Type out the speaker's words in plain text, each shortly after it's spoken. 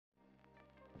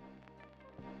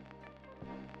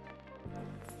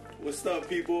What's up,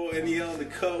 people? NEL in the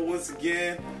cut once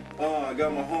again. I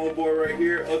got my homeboy right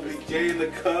here, Ugly J in the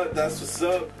cut. That's what's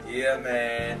up. Yeah,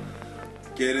 man.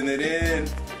 Getting it in.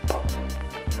 I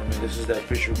mean, this is that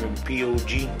Fisherman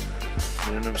POG. You know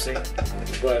what I'm saying?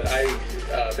 But I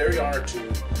very honored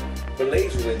to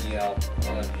blaze with NEL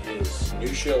on his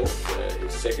new show,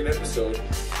 his second episode,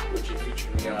 which he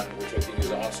featured me on, which I think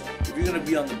is awesome. If you're gonna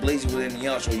be on the Blazing with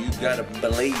NEL show, you gotta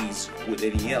blaze with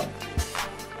NEL.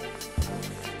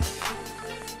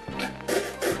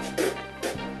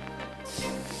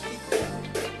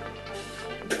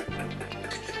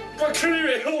 I can't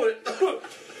even hold it.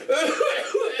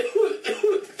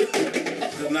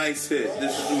 It's a nice hit.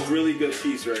 This is a really good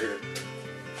piece right here.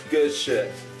 Good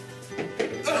shit.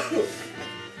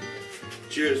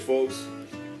 Cheers, folks.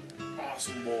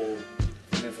 Awesome bowl.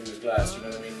 Infamous glass, you know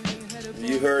what I mean?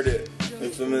 You heard it.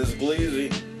 Infamous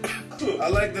Bleezy. I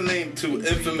like the name too.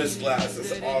 Infamous Glass.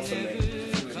 That's an awesome name.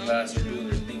 Infamous glass are doing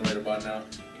their thing right about now.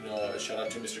 You know, shout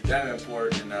out to Mr.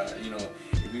 Davenport, and you know,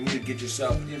 if you need to get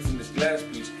yourself an infamous glass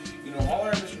piece, you know, holler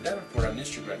at Mr. Davenport on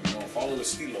Instagram. You know, follow the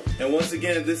stilo. And once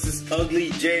again, this is Ugly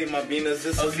J, my Beanas.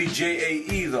 This Ugly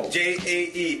J-A-E though.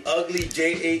 J-A-E. Ugly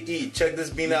J-A-E. Check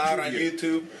this Beana out on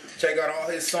YouTube. Check out all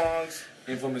his songs.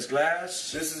 Infamous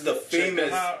Glass. This is the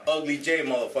famous Ugly J,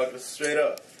 motherfucker. Straight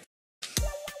up.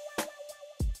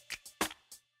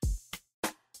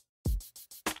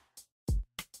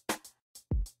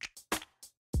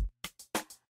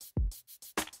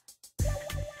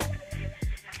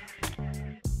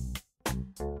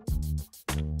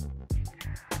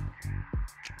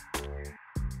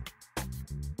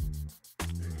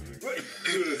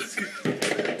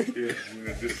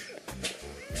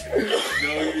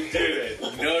 No, you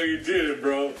didn't. No, you didn't,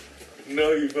 bro.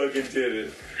 No, you fucking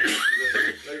didn't.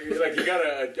 Like you got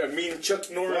a mean Chuck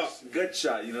Norris gut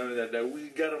shot, you know, that we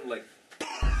got him like.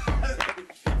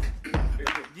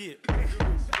 Yeah.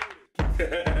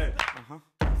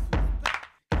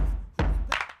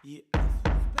 Yeah.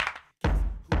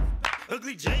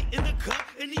 Ugly J in the cup,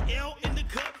 NEL in the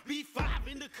cup, B5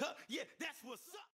 in the cup. Yeah, that's what's up.